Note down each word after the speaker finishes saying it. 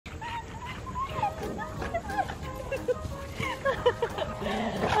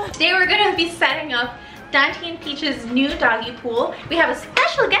Today we're gonna be setting up Dante and Peach's new doggy pool. We have a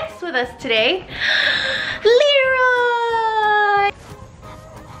special guest with us today, Leroy!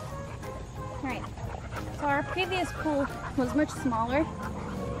 Alright, so our previous pool was much smaller,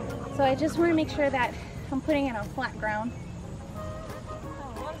 so I just want to make sure that I'm putting it on flat ground.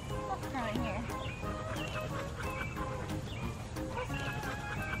 Oh, a lot of stuff around here.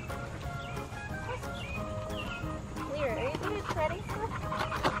 Leroy, are you doing ready?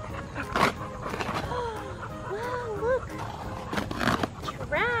 Wow, look!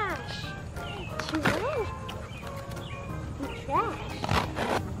 Trash! Trash! Trash!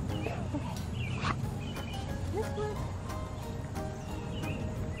 Okay. This one.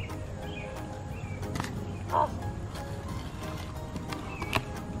 Oh.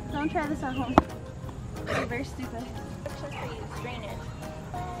 Don't try this at home. It's very stupid. It's just for you, drainage.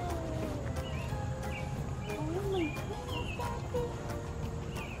 Oh my goodness, Daddy.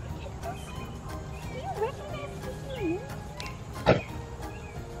 Do you recognize this one?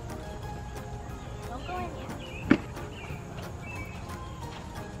 Don't go in yet.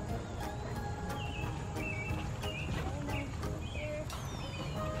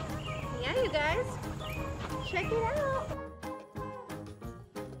 Yeah, you guys. Check it out.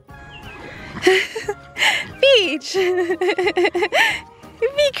 Peach!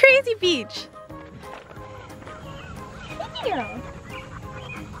 Be crazy, Peach! Peachy girl!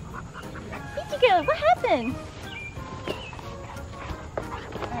 Peachy girl, what happened?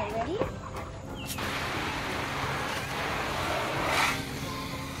 Alright, ready?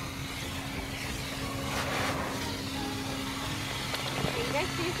 Okay, you guys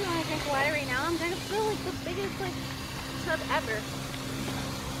seriously want to drink water right now? I'm gonna fill like the biggest tub ever.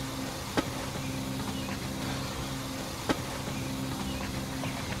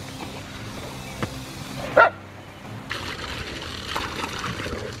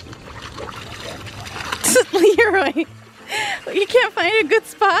 Leroy, you can't find a good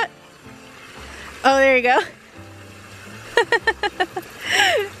spot? Oh, there you go.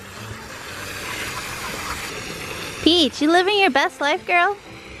 Peach, you living your best life, girl?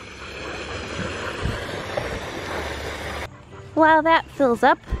 While that fills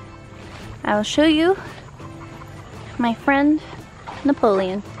up, I will show you my friend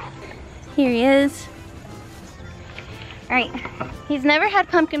Napoleon. Here he is. Alright, he's never had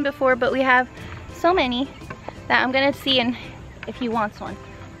pumpkin before, but we have so many that I'm gonna see if he wants one.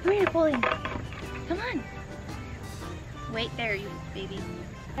 Come here, Napoleon. Come on. Wait there, you baby.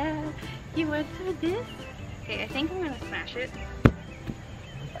 You want some of this? Okay, I think I'm gonna smash it.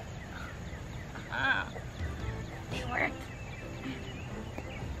 Ah, it worked.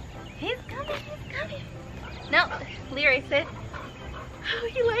 He's coming, he's coming. No, Leroy, sit. Oh,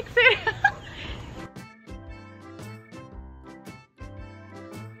 he likes it.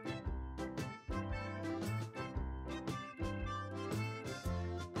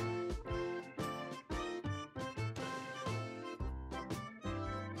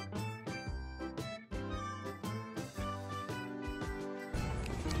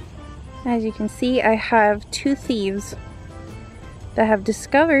 As you can see, I have two thieves that have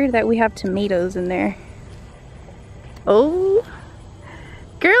discovered that we have tomatoes in there. Oh,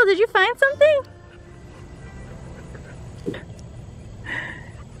 girl, did you find something?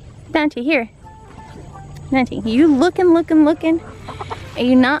 Dante, here. Dante, you looking, and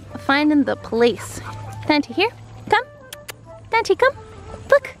you not finding the place. Dante, here, come. Dante, come,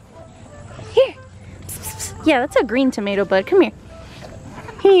 look. Here. Yeah, that's a green tomato bud, come here.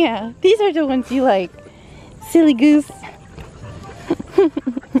 Yeah, these are the ones you like. Silly goose.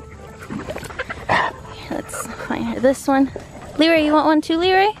 Let's find this one. Leroy, you want one too,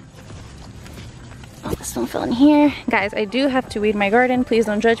 Leroy? Oh, this one fell in here. Guys, I do have to weed my garden. Please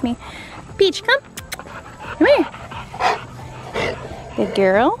don't judge me. Peach, come. Come here. Good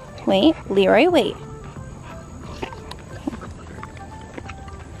girl. Wait, Leroy, wait.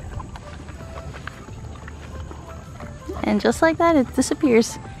 And just like that, it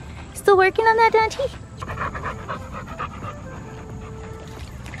disappears. Still working on that, Dante?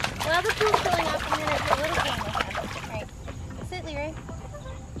 While the pool's filling up, I'm gonna do a little game with him. Alright, sit, Leroy.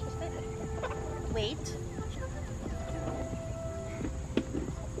 Just sit. Wait.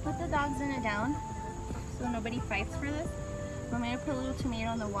 Put the dogs in it down so nobody fights for this. I'm gonna put a little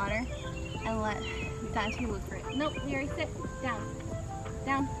tomato in the water and let Dante look for it. Nope, Leroy, sit. Down.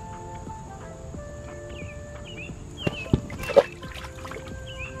 Down.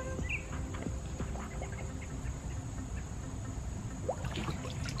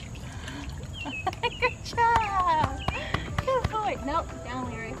 Good job! Good boy! Nope,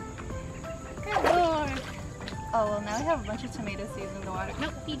 down, Leroy. Good boy! Oh, well, now we have a bunch of tomato seeds in the water.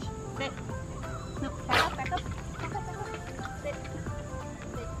 Nope, Peach, sit. Nope, back up, back up. Back up, back up. Sit.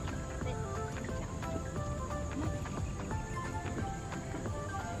 Sit. Sit.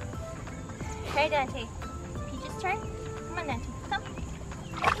 Hey, Dante. Peach's turn. Come on, Dante. Come.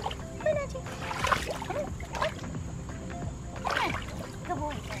 Come on, Dante. Come on. Come on. Good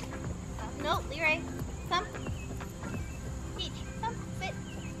boy. No, Leroy. Come. Peach, come. Sit.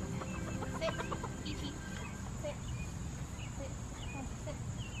 Sit. Peachy. Sit. Sit. Come. Sit.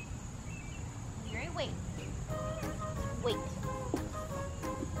 Leroy, wait. Wait.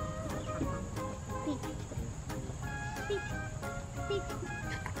 Peach. Peach. Peach.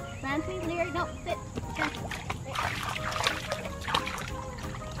 Dante, Leroy, no. Sit. Sit.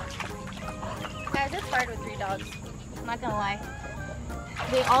 Guys, it's hard with 3 dogs. I'm not gonna lie.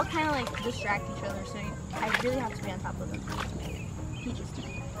 They all kind of like distract each other, so I really have to be on top of them. Peaches too.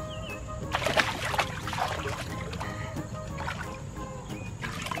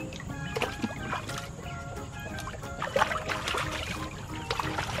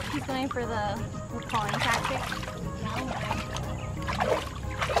 He's going for the calling tactic.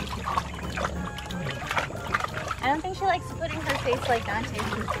 I don't think she likes putting her face like Dante.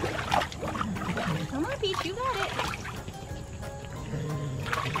 Come on, Peach, you got it.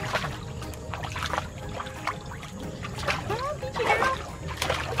 Come on, Peachy girl.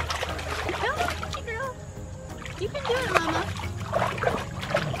 Come on, Peachy girl. You can do it, Mama.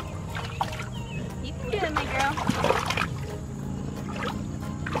 You can do it, my girl.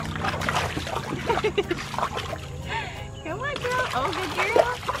 Come on, girl. Oh, good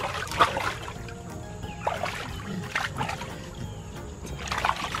girl.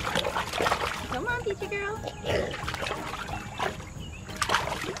 Come on, Peachy girl.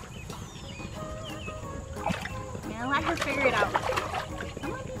 Now let her figure it out.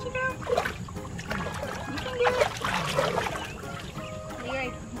 Come on, Peachy girl. You can do it. Leroy,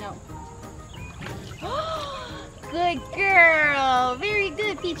 no. Good girl. Very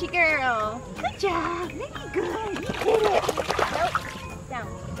good, Peachy girl. Good job. Very good. You did it. Nope. Down.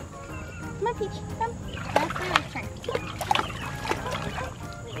 Come on, Peach. Come. That's Leroy's turn.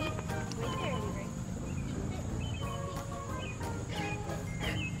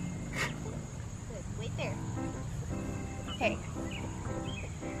 Okay.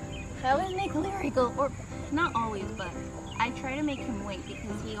 I always make Leroy go, or not always, but I try to make him wait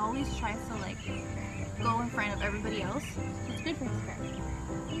because he always tries to like go in front of everybody else. It's good for his character.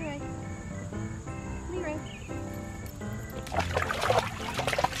 Leroy. Leroy.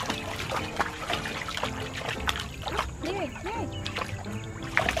 Leroy, Leroy.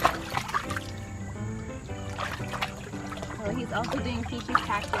 Oh, he's also doing Peachy's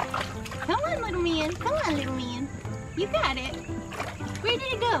tactic. Come on, little man. Come on, little man. You got it. Where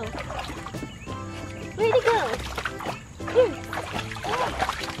did it go? Where'd it go? Here.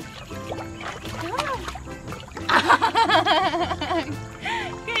 Come on.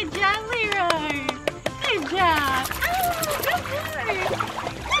 Good job, Leroy. Good job. Oh, good boy.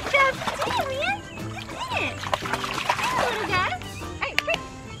 Good job, too, man. You did it. Hey, little guy. All right, quick.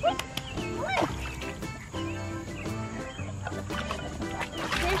 Come on.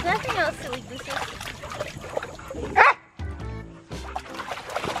 There's nothing else, silly gooses.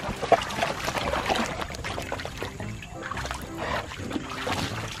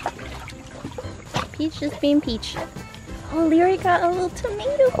 Peach just being Peach. Oh, Leroy got a little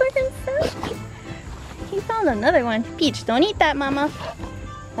tomato for himself. He found another one. Peach, don't eat that, Mama.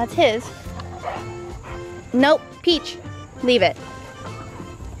 That's his. Nope, Peach, leave it.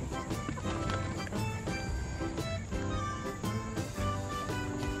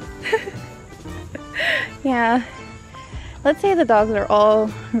 Yeah, let's say the dogs are all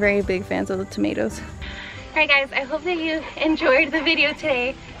very big fans of the tomatoes. Alright guys, I hope that you enjoyed the video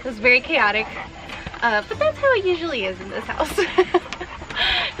today. It was very chaotic, but that's how it usually is in this house.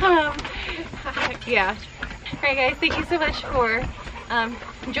 Yeah. Alright guys, thank you so much for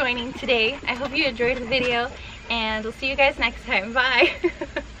joining today. I hope you enjoyed the video, and we'll see you guys next time. Bye!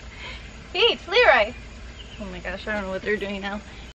 Peach, Leroy! Oh my gosh, I don't know what they're doing now.